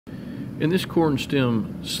In this corn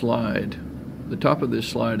stem slide, the top of this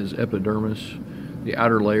slide is epidermis, the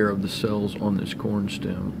outer layer of the cells on this corn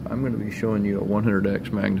stem. I'm going to be showing you a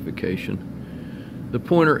 100x magnification. The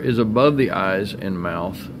pointer is above the eyes and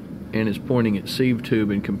mouth and is pointing at sieve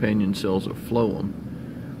tube and companion cells of phloem.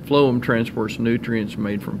 Phloem transports nutrients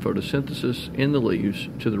made from photosynthesis in the leaves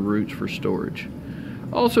to the roots for storage.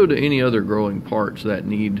 Also to any other growing parts that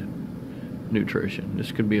need nutrition.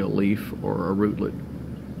 This could be a leaf or a rootlet.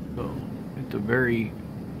 So, at the very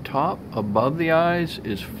top above the eyes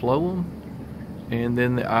is phloem, and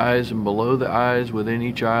then the eyes and below the eyes within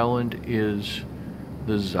each island is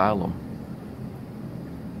the xylem.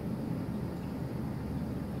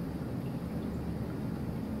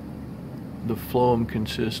 The phloem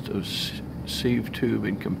consists of sieve tube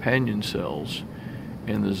and companion cells,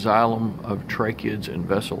 and the xylem of tracheids and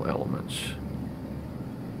vessel elements.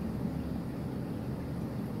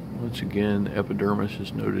 Once again, the epidermis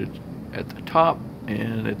is noted at the top,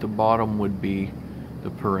 and at the bottom would be the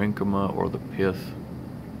parenchyma or the pith.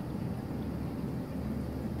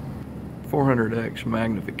 400x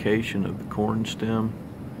magnification of the corn stem.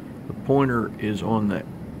 The pointer is on the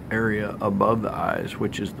area above the eyes,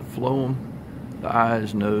 which is the phloem. The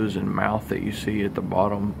eyes, nose, and mouth that you see at the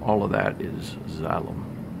bottom, all of that is xylem.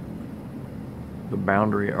 The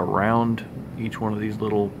boundary around each one of these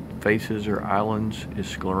little faces or islands is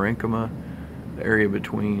sclerenchyma. The area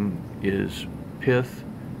between is pith.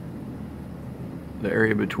 The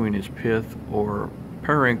area between is pith or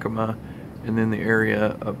parenchyma, and then the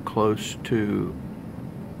area up close to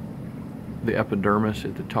the epidermis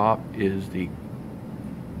at the top is the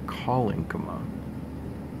collenchyma.